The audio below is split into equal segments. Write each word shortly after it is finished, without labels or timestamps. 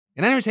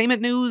In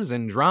entertainment news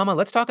and drama,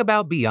 let's talk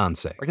about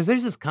Beyonce. Because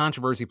there's this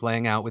controversy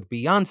playing out with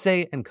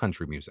Beyonce and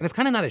country music. And it's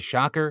kind of not a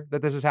shocker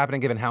that this is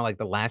happening given how,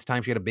 the last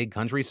time she had a big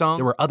country song,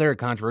 there were other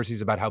controversies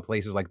about how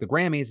places like the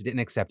Grammys didn't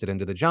accept it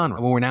into the genre.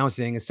 And what we're now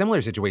seeing a similar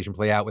situation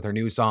play out with her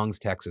new songs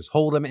Texas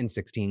Hold'em and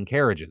 16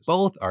 Carriages.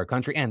 Both are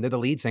country and they're the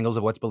lead singles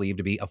of what's believed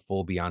to be a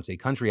full Beyonce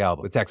country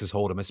album, with Texas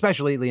Hold'em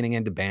especially leaning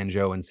into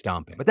banjo and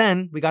stomping. But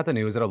then we got the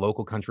news that a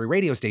local country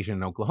radio station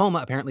in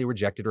Oklahoma apparently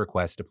rejected a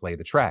request to play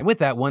the track. And with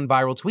that, one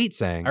viral tweet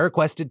saying, "I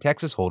requested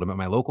Texas Hold'em at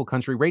my local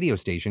country radio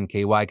station,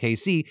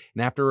 KYKC,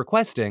 and after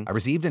requesting, I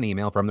received an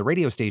email from the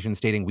radio station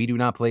stating we do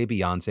not play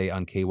Beyonce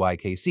on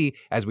KYKC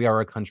as we are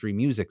a country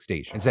music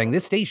station, and saying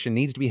this station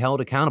needs to be held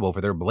accountable for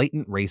their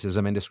blatant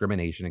racism and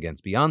discrimination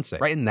against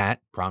Beyonce." Right, and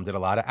that prompted a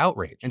lot of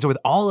outrage. And so with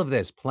all of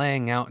this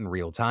playing out in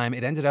real time,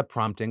 it ended up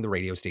prompting the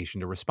radio station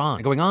to respond,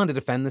 and going on to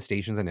defend the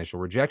station's initial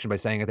rejection by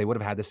saying that they would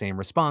have had the same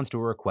response to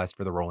a request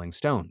for the Rolling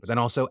Stones, but then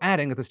also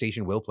adding that the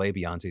station will play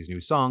Beyonce's new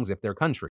songs if they're country.